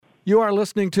You are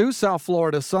listening to South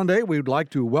Florida Sunday. We'd like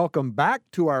to welcome back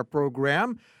to our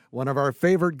program one of our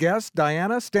favorite guests,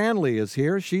 Diana Stanley, is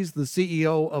here. She's the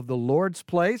CEO of the Lord's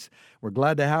Place. We're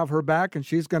glad to have her back, and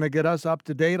she's going to get us up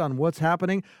to date on what's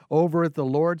happening over at the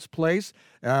Lord's Place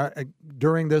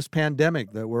during this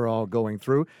pandemic that we're all going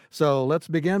through. So let's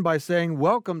begin by saying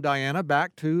welcome, Diana,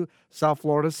 back to South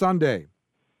Florida Sunday.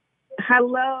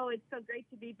 Hello. It's so great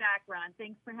to be back, Ron.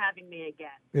 Thanks for having me again.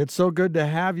 It's so good to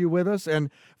have you with us. And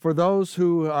for those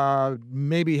who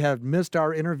maybe have missed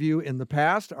our interview in the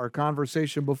past, our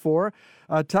conversation before,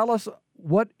 tell us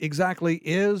what exactly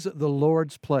is the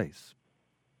Lord's Place?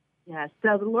 Yes.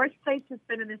 So the Lord's Place has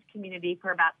been in this community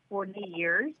for about 40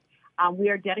 years. We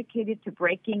are dedicated to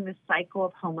breaking the cycle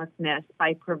of homelessness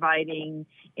by providing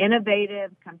innovative,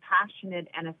 compassionate,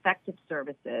 and effective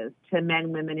services to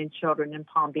men, women, and children in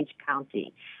Palm Beach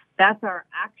County. That's our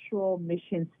actual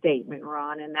mission statement,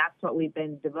 Ron, and that's what we've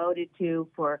been devoted to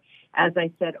for, as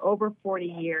I said, over 40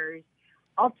 years.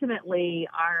 Ultimately,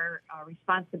 our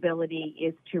responsibility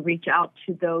is to reach out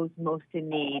to those most in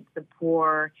need, the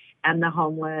poor and the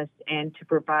homeless, and to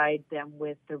provide them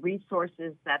with the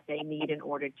resources that they need in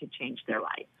order to change their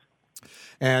life.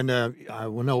 And I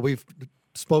know we've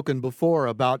spoken before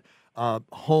about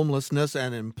homelessness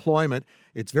and employment.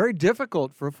 It's very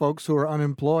difficult for folks who are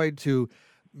unemployed to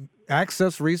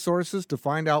access resources, to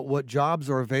find out what jobs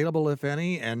are available, if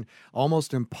any, and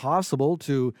almost impossible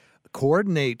to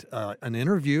coordinate an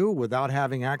interview without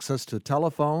having access to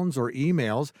telephones or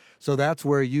emails. So that's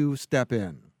where you step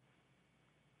in.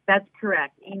 That's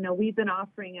correct. We've been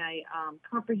offering a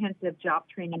comprehensive job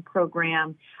training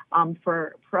program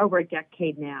for over a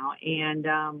decade now. And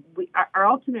our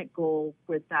ultimate goal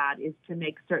with that is to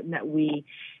make certain that we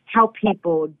help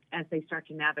people as they start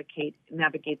to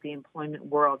navigate the employment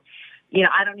world.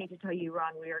 I don't need to tell you,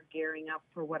 Ron, we are gearing up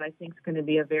for what I think is going to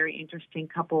be a very interesting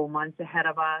couple of months ahead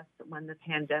of us when the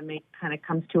pandemic kind of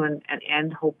comes to an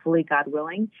end, hopefully, God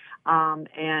willing.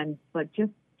 But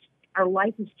just our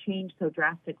life has changed so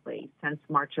drastically since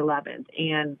March 11th,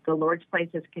 and the Lord's Place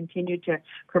has continued to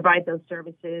provide those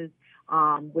services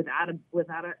without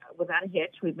a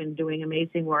hitch. We've been doing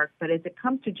amazing work, but as it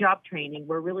comes to job training,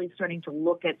 we're really starting to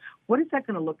look at what is that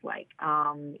going to look like,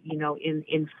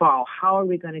 in fall. How are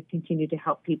we going to continue to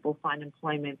help people find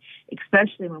employment,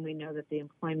 especially when we know that the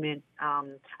unemployment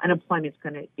is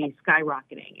going to be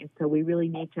skyrocketing, and so we really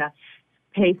need to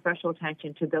pay special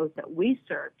attention to those that we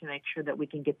serve to make sure that we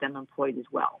can get them employed as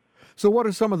well. So what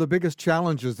are some of the biggest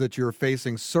challenges that you're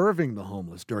facing serving the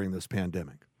homeless during this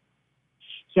pandemic?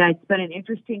 Yeah, it's been an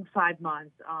interesting 5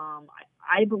 months.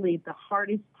 I believe the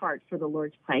hardest part for the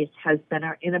Lord's Place has been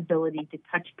our inability to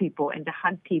touch people and to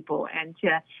hug people and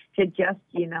to just,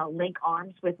 link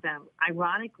arms with them.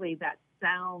 Ironically, that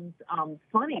sounds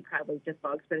funny probably to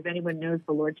folks, but if anyone knows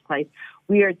the Lord's Place,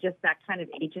 we are just that kind of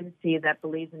agency that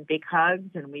believes in big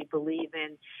hugs, and we believe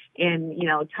in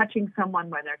touching someone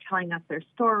when they're telling us their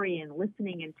story and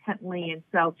listening intently. And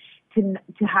so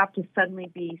to have to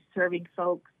suddenly be serving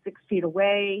folks 6 feet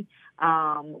away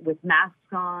with masks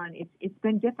on, it's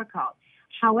been difficult.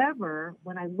 However,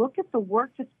 when I look at the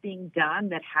work that's being done,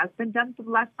 that has been done for the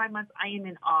last 5 months, I am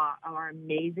in awe of our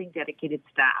amazing, dedicated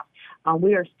staff.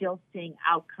 We are still seeing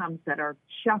outcomes that are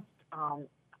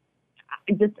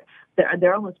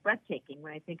they're almost breathtaking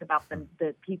when I think about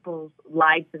the people's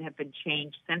lives that have been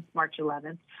changed since March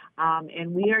 11th.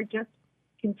 And we are just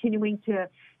continuing to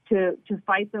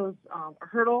fight those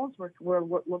hurdles. We're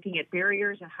looking at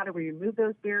barriers and how do we remove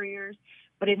those barriers.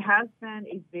 But it has been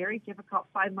a very difficult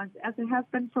 5 months, as it has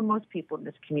been for most people in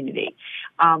this community.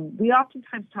 We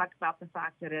oftentimes talk about the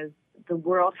fact that as the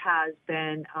world has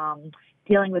been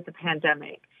dealing with the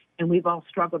pandemic, and we've all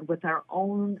struggled with our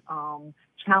own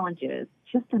challenges,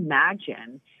 just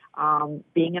imagine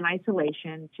being in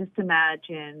isolation, just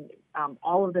imagine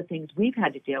all of the things we've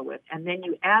had to deal with. And then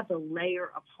you add the layer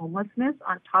of homelessness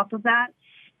on top of that,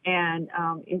 and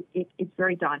it's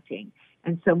very daunting.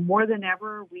 And so more than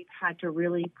ever, we've had to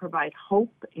really provide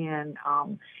hope and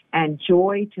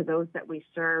joy to those that we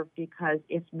serve, because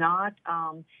if not,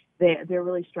 they're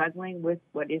really struggling with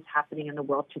what is happening in the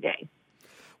world today.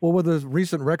 Well, with the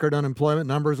recent record unemployment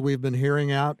numbers we've been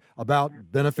hearing about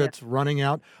benefits running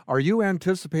out, are you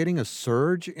anticipating a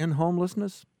surge in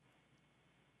homelessness?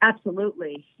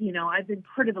 Absolutely. I've been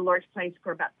part of the Lord's Place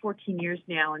for about 14 years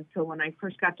now. And so when I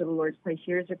first got to the Lord's Place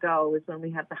years ago was when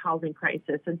we had the housing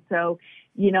crisis. And so,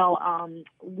 we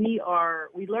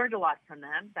learned a lot from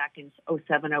them back in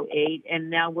 07, 08. And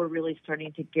now we're really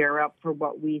starting to gear up for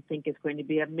what we think is going to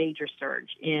be a major surge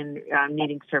in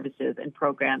needing services and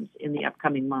programs in the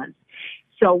upcoming months.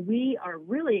 So we are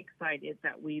really excited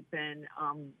that we've been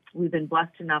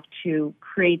blessed enough to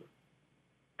create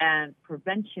a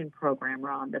prevention program,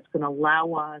 Ron, that's going to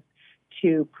allow us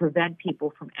to prevent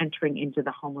people from entering into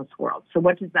the homeless world. So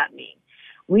what does that mean?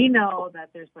 We know that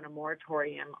there's been a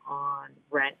moratorium on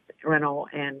rental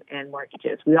and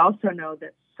mortgages. We also know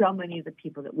that so many of the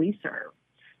people that we serve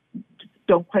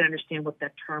don't quite understand what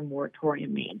that term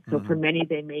moratorium means. So for many,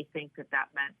 they may think that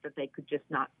meant that they could just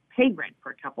not pay rent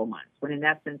for a couple months, when in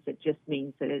essence, it just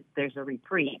means that there's a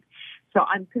reprieve. So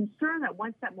I'm concerned that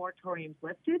once that moratorium is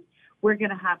lifted, we're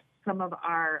going to have some of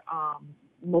our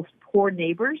most poor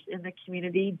neighbors in the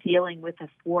community dealing with a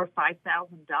 $4,000 or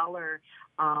 $5,000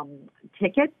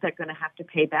 ticket they're going to have to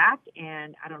pay back,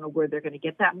 and I don't know where they're going to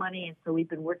get that money. And so we've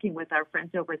been working with our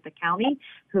friends over at the county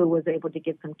who was able to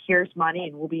get some CARES money,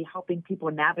 and we'll be helping people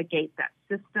navigate that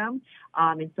system.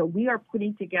 And so we are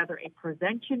putting together a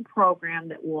prevention program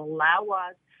that will allow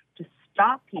us to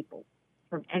stop people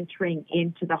from entering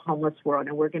into the homeless world.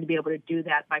 And we're going to be able to do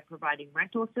that by providing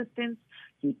rental assistance,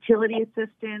 utility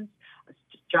assistance,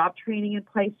 job training and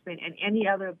placement, and any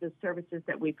other of the services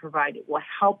that we provide. It will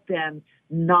help them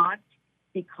not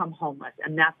become homeless.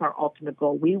 And that's our ultimate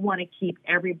goal. We want to keep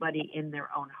everybody in their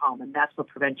own home. And that's what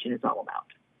prevention is all about.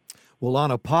 Well,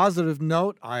 on a positive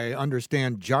note, I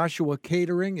understand Joshua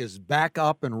Catering is back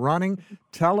up and running.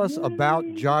 Tell us about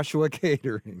Joshua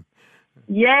Catering.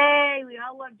 Yay! We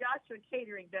all love Joshua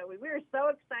Catering, don't we? We're so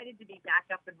excited to be back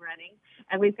up and running,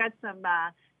 and we've got some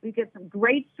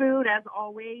great food as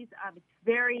always. It's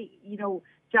very,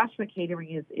 Joshua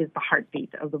Catering is the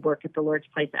heartbeat of the work at the Lord's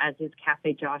Place, as is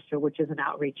Cafe Joshua, which is an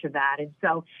outreach of that. And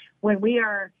so when we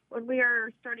are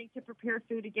starting to prepare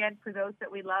food again for those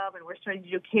that we love, and we're starting to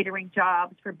do catering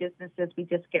jobs for businesses, we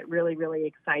just get really, really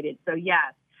excited. So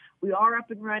yes, we are up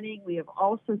and running. We have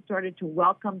also started to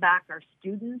welcome back our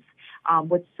students.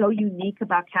 What's so unique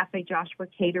about Cafe Joshua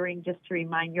Catering, just to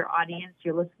remind your audience,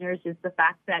 your listeners, is the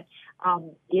fact that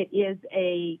it is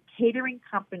a catering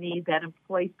company that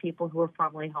employs people who are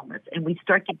formerly homeless, and we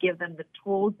start to give them the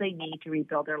tools they need to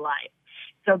rebuild their life.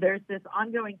 So there's this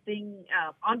ongoing saying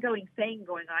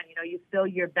going on, you fill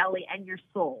your belly and your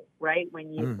soul, right?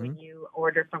 When you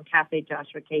order from Cafe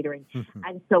Joshua Catering.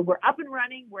 And so we're up and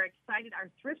running. We're excited. Our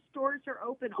thrift stores are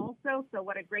open also. So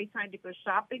what a great time to go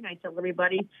shopping. I tell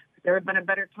everybody, if there had been a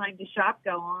better time to shop,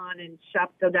 go on and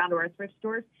shop, go down to our thrift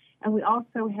stores. And we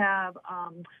also have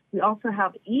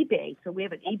eBay. So we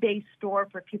have an eBay store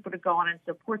for people to go on and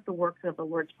support the work of the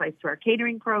Lord's Place through our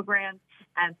catering programs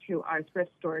and through our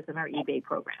thrift stores and our eBay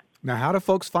programs. Now, how do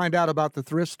folks find out about the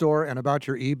thrift store and about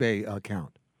your eBay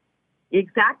account?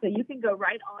 Exactly. You can go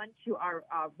right on to our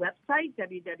website,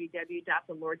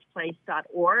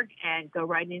 www.thelordsplace.org, and go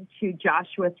right into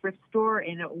Joshua Thrift Store,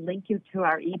 and it will link you to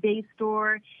our eBay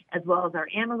store as well as our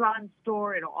Amazon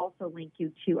store. It'll also link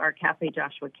you to our Cafe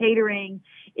Joshua Catering.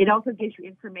 It also gives you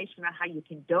information on how you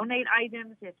can donate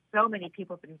items. If so many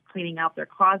people have been cleaning out their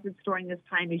closets during this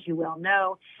time, as you well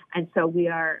know, and so we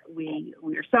are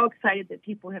so excited that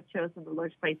people have chosen the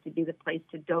Lord's Place to be the place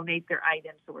to donate their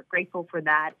items. So we're grateful for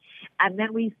that. And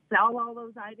then we sell all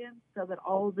those items so that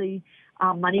all the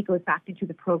money goes back into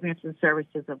the programs and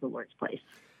services of the Lord's Place.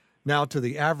 Now, to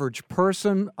the average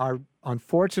person,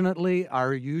 unfortunately,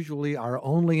 our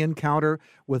only encounter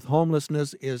with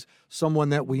homelessness is someone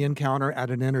that we encounter at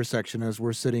an intersection as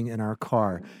we're sitting in our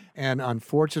car. And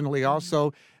unfortunately,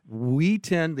 also,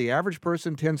 the average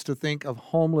person tends to think of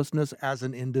homelessness as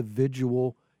an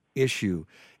individual issue.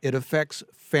 It affects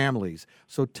families.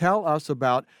 So tell us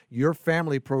about your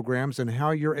family programs and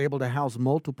how you're able to house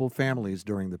multiple families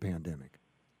during the pandemic.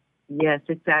 Yes,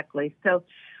 exactly. So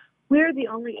we're the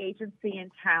only agency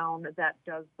in town that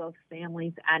does both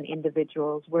families and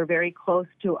individuals. We're very close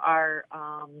to our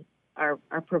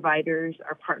providers,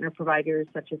 our partner providers,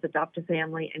 such as Adopt a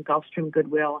Family and Gulfstream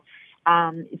Goodwill.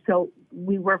 So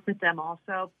we work with them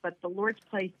also, but the Lord's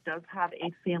Place does have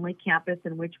a family campus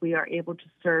in which we are able to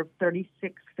serve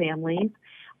 36 families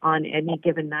on any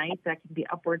given night. That can be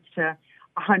upwards to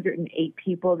 108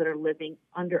 people that are living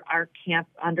under our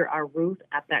roof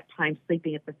at that time,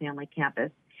 sleeping at the family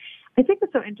campus. I think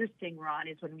what's so interesting, Ron,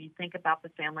 is when you think about the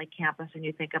family campus and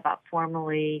you think about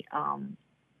families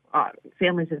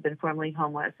that have been formerly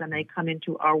homeless and they come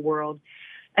into our world.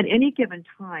 At any given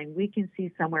time, we can see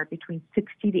somewhere between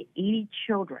 60 to 80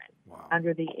 children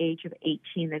under the age of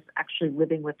 18 that's actually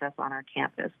living with us on our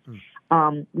campus.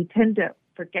 We tend to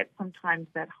forget sometimes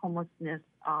that homelessness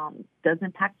does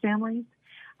impact families.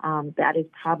 That is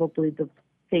probably the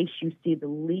face you see the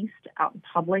least out in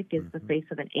public is the face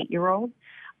of an 8-year-old.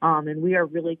 And we are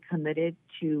really committed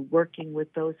to working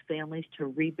with those families to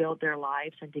rebuild their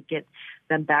lives and to get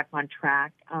them back on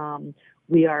track.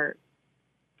 We are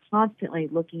constantly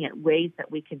looking at ways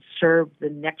that we can serve the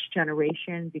next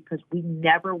generation, because we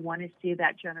never want to see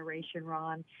that generation,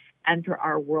 Ron, enter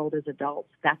our world as adults.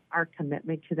 That's our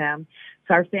commitment to them.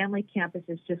 So our family campus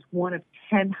is just one of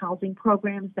 10 housing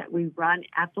programs that we run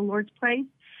at the Lord's Place,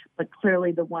 but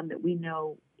clearly the one that we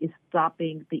know is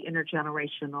stopping the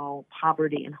intergenerational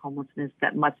poverty and homelessness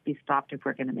that must be stopped if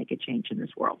we're going to make a change in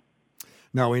this world.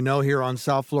 Now, we know here on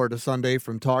South Florida Sunday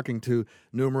from talking to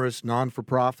numerous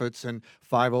non-for-profits and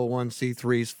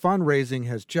 501c3s, fundraising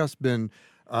has just been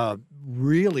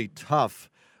really tough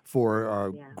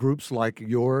for groups like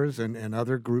yours and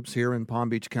other groups here in Palm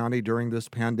Beach County during this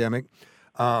pandemic.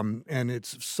 And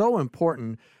it's so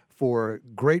important for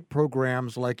great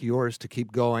programs like yours to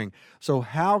keep going. So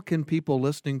how can people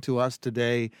listening to us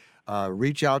today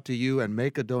reach out to you and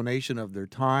make a donation of their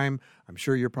time? I'm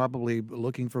sure you're probably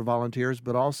looking for volunteers,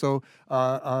 but also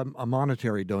a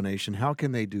monetary donation. How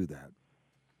can they do that?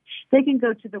 They can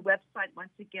go to the website,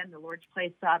 once again,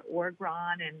 thelordsplace.org,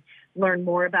 Ron, and learn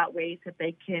more about ways that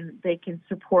they can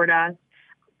support us.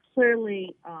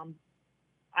 Clearly,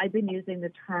 I've been using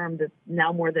the term that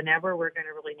now more than ever, we're going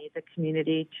to really need the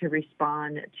community to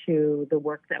respond to the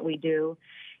work that we do.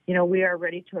 You know, we are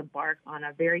ready to embark on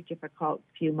a very difficult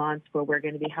few months where we're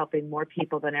going to be helping more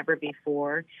people than ever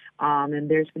before. And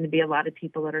there's going to be a lot of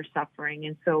people that are suffering.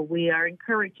 And so we are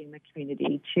encouraging the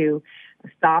community to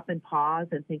stop and pause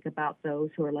and think about those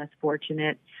who are less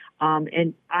fortunate.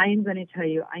 And I am going to tell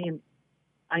you, I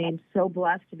am so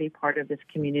blessed to be part of this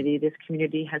community. This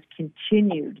community has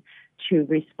continued to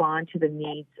respond to the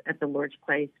needs at the Lord's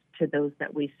Place to those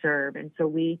that we serve. And so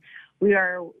we're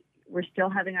still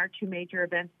having our 2 major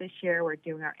events this year. We're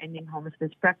doing our Ending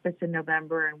Homelessness Breakfast in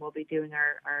November, and we'll be doing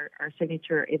our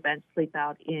signature event, Sleep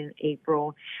Out, in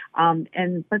April.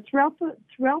 But throughout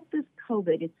this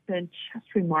COVID, it's been just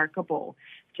remarkable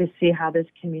to see how this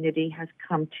community has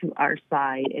come to our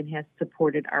side and has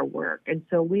supported our work. And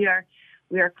so we are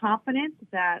confident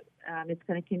that it's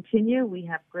going to continue. We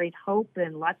have great hope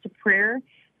and lots of prayer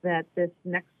that this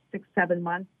next 6-7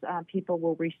 months, people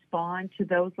will respond to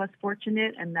those less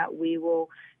fortunate, and that we will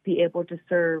be able to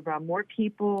serve more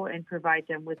people and provide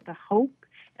them with the hope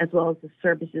as well as the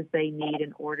services they need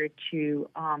in order to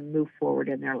move forward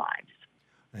in their lives.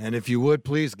 And if you would,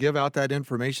 please give out that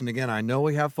information again. I know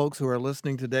we have folks who are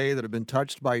listening today that have been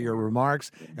touched by your remarks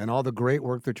and all the great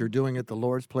work that you're doing at the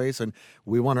Lord's Place, and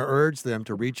we want to urge them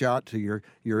to reach out to your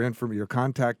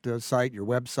contact site, your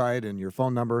website, and your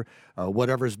phone number,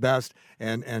 whatever's best,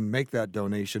 and make that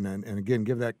donation. And again,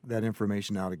 give that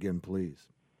information out again, please.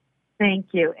 Thank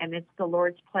you. And it's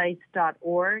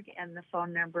thelordsplace.org, and the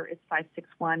phone number is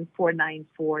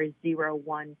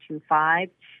 561-494-0125.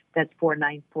 That's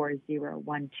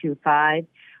 494-0125.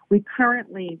 We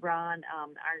currently run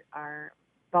our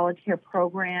volunteer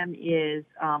program is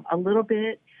a little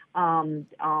bit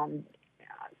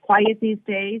quiet these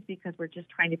days because we're just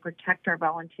trying to protect our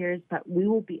volunteers, but we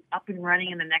will be up and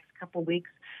running in the next couple weeks.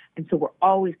 And so we're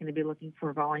always going to be looking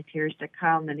for volunteers to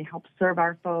come and help serve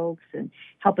our folks and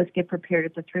help us get prepared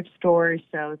at the thrift stores.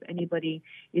 So if anybody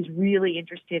is really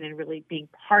interested in really being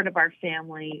part of our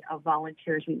family of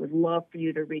volunteers, we would love for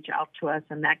you to reach out to us,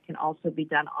 and that can also be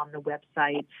done on the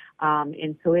website.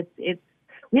 And so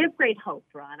we have great hope,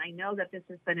 Ron. I know that this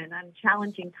has been an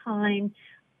unchallenging time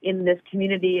in this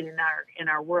community and in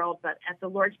our world, but at the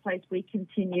Lord's Place, we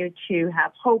continue to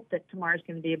have hope that tomorrow's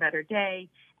going to be a better day.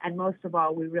 And most of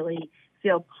all, we really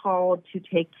feel called to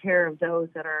take care of those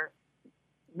that are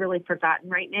really forgotten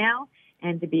right now,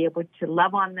 and to be able to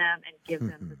love on them and give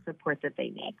them the support that they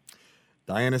need.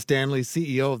 Diana Stanley,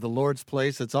 CEO of the Lord's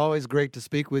Place. It's always great to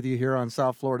speak with you here on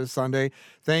South Florida Sunday.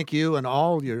 Thank you and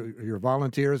all your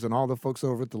volunteers and all the folks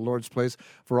over at the Lord's Place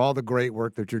for all the great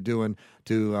work that you're doing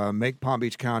to make Palm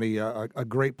Beach County a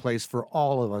great place for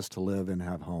all of us to live and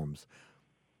have homes.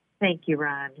 Thank you,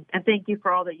 Ron. And thank you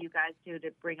for all that you guys do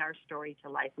to bring our story to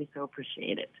life. We so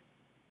appreciate it.